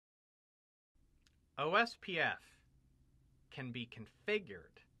OSPF can be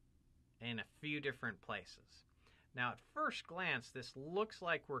configured in a few different places. Now, at first glance, this looks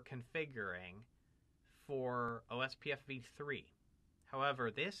like we're configuring for OSPFv3.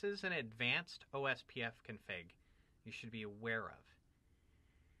 However, this is an advanced OSPF config you should be aware of.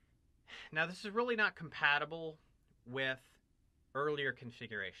 Now, this is really not compatible with earlier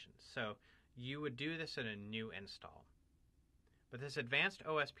configurations, so you would do this in a new install. But this advanced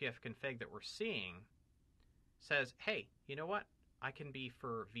OSPF config that we're seeing says, hey, you know what? I can be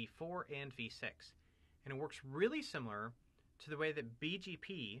for v4 and v6. And it works really similar to the way that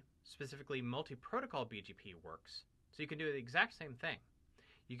BGP, specifically multi-protocol BGP, works. So you can do the exact same thing.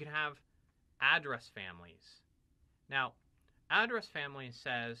 You can have address families. Now, address family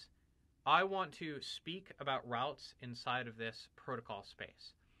says, I want to speak about routes inside of this protocol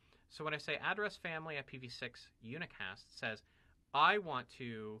space. So when I say address family IPv6 unicast, says, I want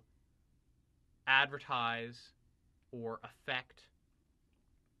to advertise or affect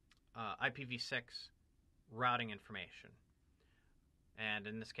IPv6 routing information. And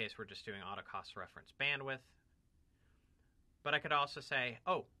in this case, we're just doing autocost reference bandwidth. But I could also say,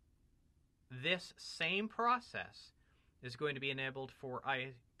 oh, this same process is going to be enabled for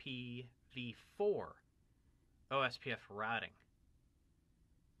IPv4 OSPF routing.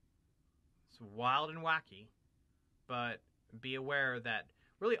 It's wild and wacky, but be aware that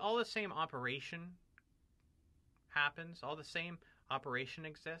really all the same operation happens, all the same operation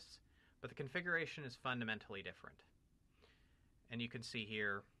exists, but the configuration is fundamentally different. And you can see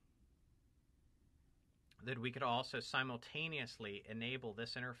here that we could also simultaneously enable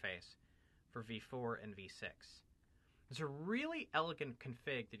this interface for v4 and v6. It's a really elegant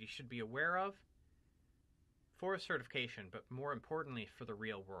config that you should be aware of for certification, but more importantly for the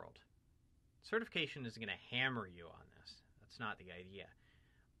real world. Certification is going to hammer you on this. That's not the idea.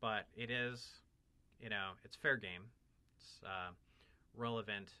 But it is, it's fair game. It's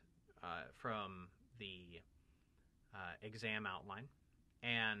relevant from the exam outline.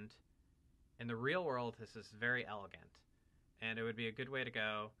 And in the real world, this is very elegant. And it would be a good way to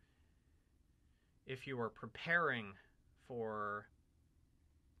go if you were preparing for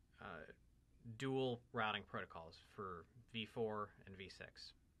dual routing protocols for v4 and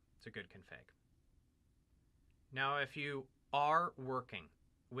v6. It's a good config. Now, if you are working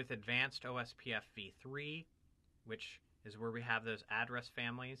with advanced OSPFv3, which is where we have those address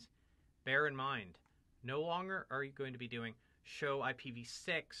families, bear in mind, no longer are you going to be doing show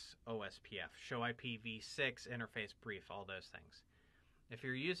IPv6 OSPF, show IPv6 interface brief, all those things. If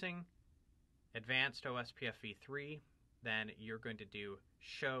you're using advanced OSPFv3, then you're going to do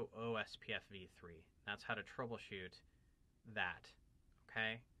show OSPFv3. That's how to troubleshoot that,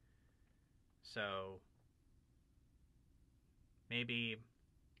 okay? So maybe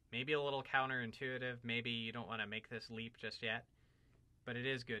a little counterintuitive, maybe you don't want to make this leap just yet, but it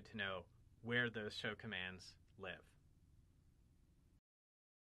is good to know where those show commands live.